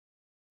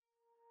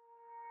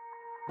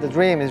The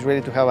dream is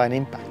really to have an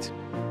impact.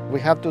 We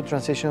have to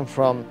transition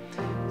from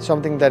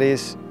something that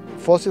is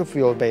fossil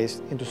fuel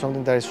based into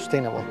something that is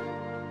sustainable.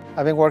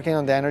 I've been working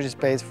on the energy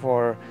space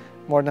for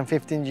more than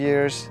 15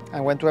 years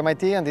and went to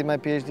MIT and did my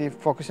PhD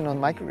focusing on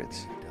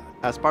microgrids.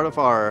 As part of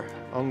our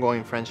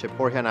ongoing friendship,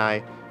 Jorge and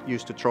I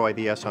used to throw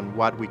ideas on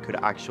what we could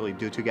actually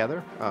do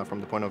together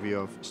from the point of view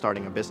of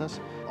starting a business.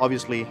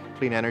 Obviously,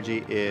 clean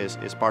energy is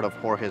part of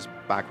Jorge's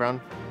background,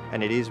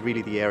 and it is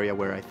really the area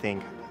where I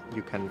think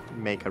you can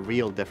make a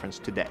real difference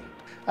today.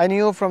 I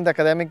knew from the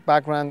academic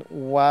background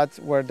what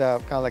were the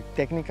kind of like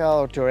technical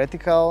or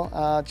theoretical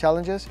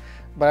challenges,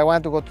 but I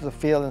wanted to go to the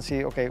field and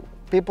see, okay,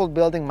 people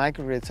building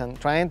microgrids and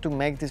trying to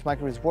make these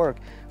microgrids work,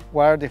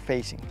 what are they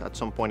facing? At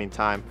some point in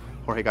time,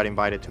 Jorge got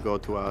invited to go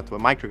to a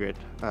microgrid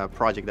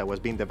project that was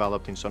being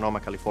developed in Sonoma,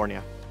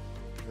 California.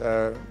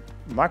 The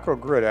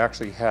microgrid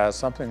actually has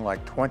something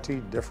like 20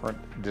 different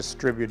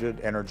distributed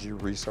energy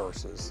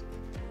resources.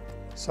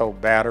 So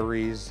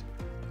batteries,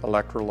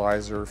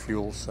 electrolyzer,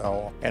 fuel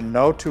cell, and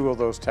no two of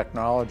those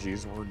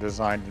technologies were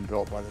designed and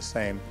built by the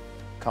same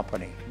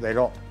company. They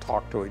don't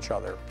talk to each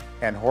other.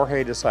 And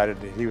Jorge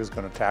decided that he was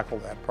going to tackle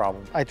that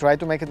problem. I tried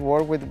to make it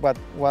work with what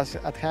was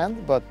at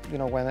hand, but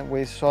when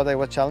we saw that it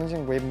was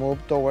challenging, we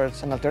moved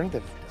towards an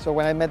alternative. So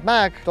when I met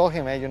Mac, I told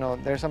him, hey,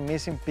 there's a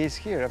missing piece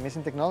here, a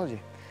missing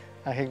technology.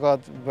 And he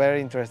got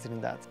very interested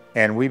in that.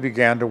 And we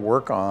began to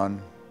work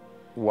on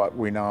what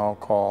we now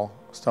call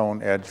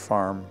Stone Edge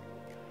Farm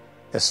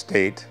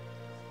Estate,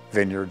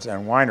 Vineyards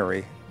and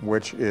Winery,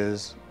 which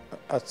is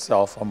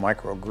itself a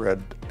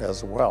microgrid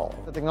as well.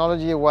 The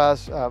technology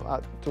was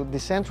to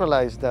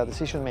decentralize the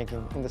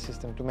decision-making in the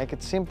system, to make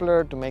it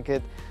simpler, to make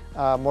it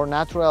more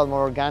natural,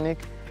 more organic,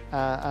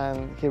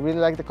 and he really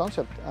liked the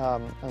concept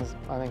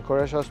and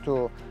encouraged us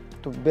to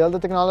build the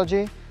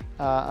technology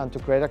and to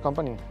create a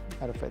company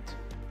out of it.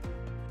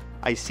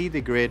 I see the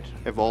grid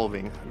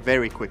evolving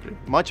very quickly,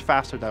 much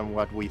faster than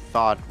what we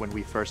thought when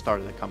we first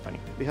started the company.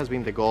 It has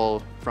been the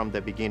goal from the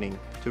beginning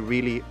to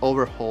really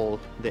overhaul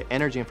the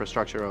energy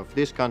infrastructure of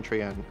this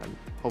country and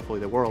hopefully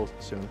the world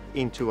soon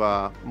into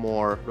a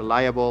more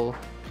reliable,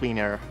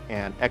 cleaner,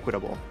 and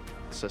equitable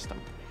system.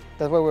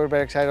 That's why we're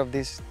very excited of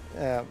this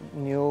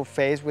new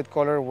phase with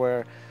Kohler,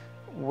 where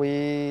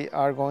we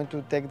are going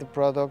to take the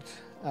product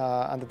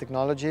and the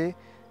technology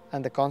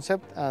and the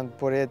concept and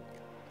put it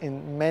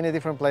in many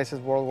different places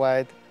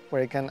worldwide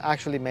where it can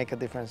actually make a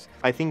difference.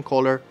 I think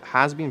Kohler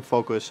has been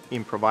focused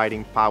in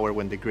providing power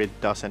when the grid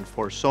doesn't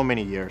for so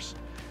many years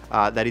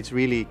that it's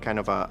really kind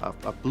of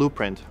a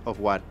blueprint of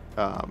what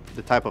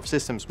the type of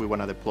systems we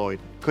want to deploy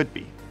could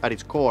be. At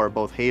its core,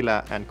 both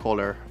Heila and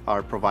Kohler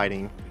are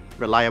providing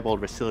reliable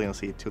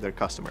resiliency to their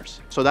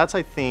customers. So that's,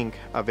 I think,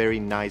 a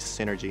very nice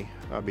synergy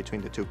between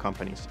the two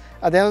companies.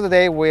 At the end of the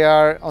day, we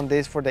are on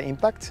this for the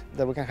impact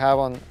that we can have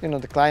on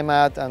the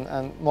climate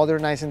and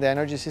modernizing the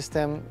energy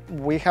system.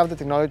 We have the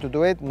technology to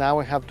do it. Now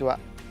we have to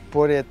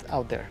put it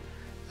out there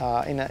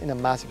in a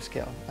massive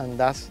scale, and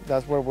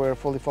that's where we're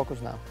fully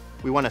focused now.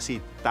 We want to see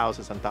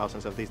thousands and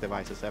thousands of these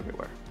devices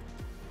everywhere.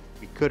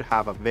 We could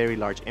have a very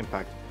large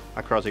impact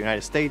across the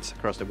United States,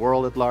 across the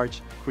world at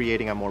large,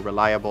 creating a more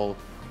reliable,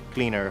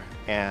 cleaner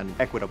and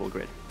equitable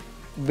grid.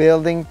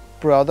 Building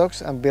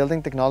products and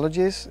building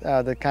technologies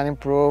that can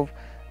improve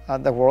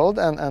the world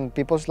and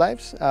people's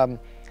lives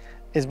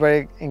is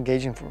very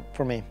engaging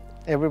for me.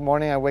 Every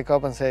morning I wake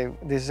up and say,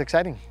 this is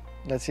exciting.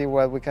 Let's see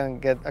what we can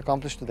get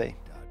accomplished today.